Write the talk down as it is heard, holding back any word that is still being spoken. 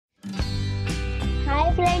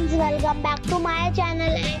Friends, welcome back to my channel,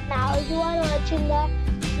 and now you are watching the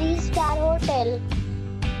 3-star hotel.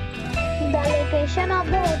 The location of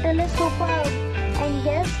the hotel is superb and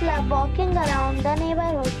guests love walking around the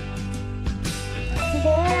neighborhood.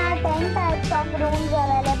 There are 10 types of rooms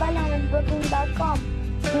available on booking.com.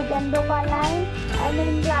 You can book online and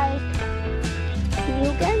enjoy it.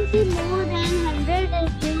 You can see more than 100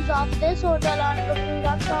 reviews of this hotel on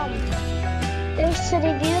booking.com. Its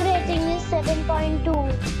review rating is 7.2,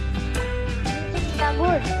 which is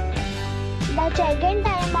good. The check-in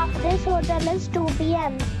time of this hotel is 2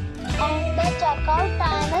 p.m. and the check-out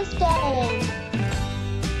time is 10 a.m.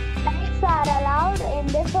 Pets are allowed in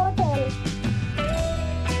this hotel.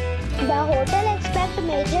 The hotel accepts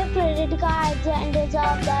major credit cards and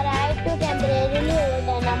reserves the right to temporarily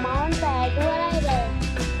hold an amount prior to arrival.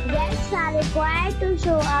 Guests are required to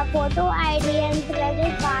show a photo ID and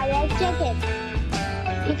credit card at check-in.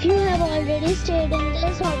 If you have already stayed in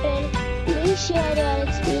this hotel, please share your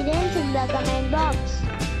experience in the comment box.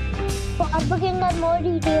 For booking or more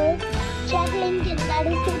details, check link in the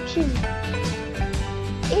description.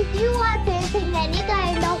 If you are facing any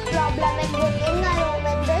kind of problem in booking a room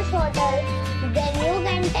in this hotel, then you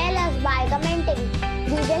can tell us by commenting.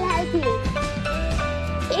 We will help you.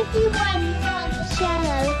 If you are new on this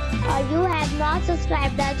channel or you have not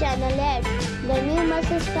subscribed our channel yet, then you must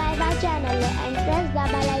subscribe our channel and press the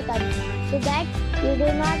bell icon so that you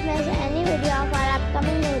do not miss any video of our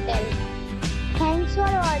upcoming hotel. Thanks for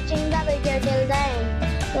watching the video till the end.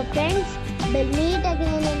 So friends, we'll meet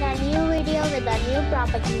again in a new video with a new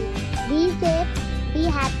property. Be safe, be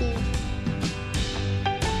happy.